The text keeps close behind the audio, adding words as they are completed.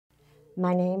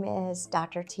My name is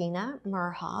Dr. Tina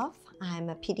Merhoff. I'm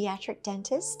a pediatric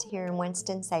dentist here in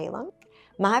Winston-Salem.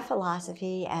 My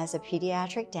philosophy as a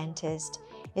pediatric dentist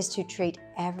is to treat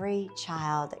every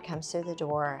child that comes through the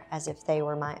door as if they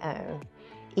were my own.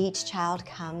 Each child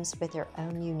comes with their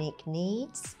own unique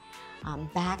needs,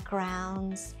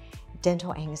 backgrounds,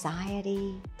 dental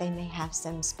anxiety. They may have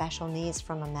some special needs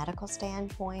from a medical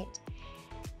standpoint.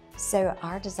 So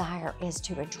our desire is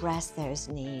to address those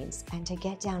needs and to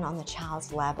get down on the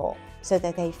child's level so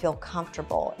that they feel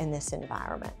comfortable in this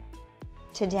environment.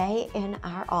 Today in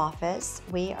our office,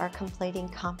 we are completing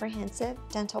comprehensive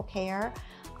dental care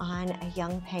on a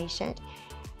young patient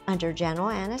under general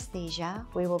anesthesia.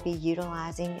 We will be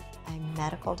utilizing a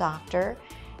medical doctor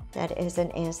that is an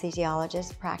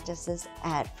anesthesiologist, practices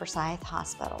at Forsyth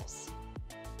Hospitals.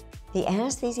 The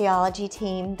anesthesiology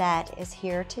team that is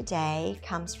here today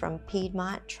comes from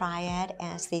Piedmont Triad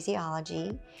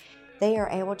Anesthesiology. They are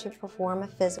able to perform a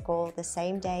physical the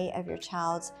same day of your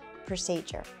child's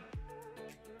procedure.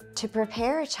 To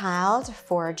prepare a child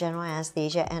for general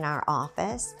anesthesia in our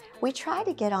office, we try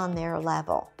to get on their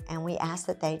level, and we ask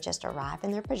that they just arrive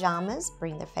in their pajamas,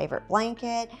 bring their favorite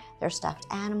blanket, their stuffed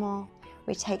animal.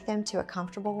 We take them to a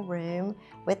comfortable room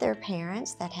with their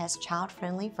parents that has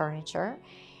child-friendly furniture.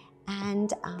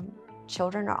 And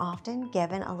children are often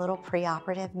given a little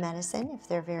preoperative medicine if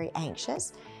they're very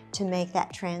anxious to make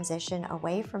that transition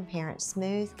away from parents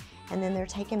smooth, and then they're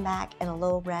taken back in a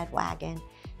little red wagon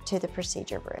to the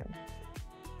procedure room.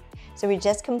 So we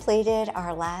just completed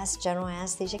our last general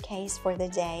anesthesia case for the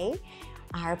day.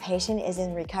 Our patient is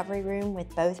in recovery room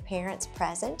with both parents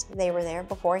present. They were there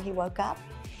before he woke up,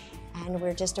 and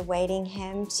we're just awaiting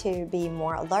him to be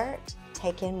more alert,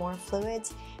 take in more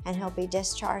fluids, and he'll be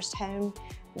discharged home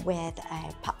with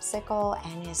a popsicle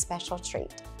and a special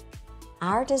treat.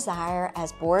 Our desire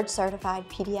as board-certified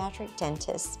pediatric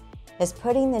dentists is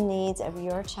putting the needs of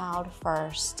your child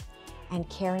first and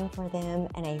caring for them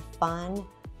in a fun,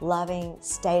 loving,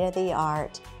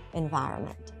 state-of-the-art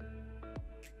environment.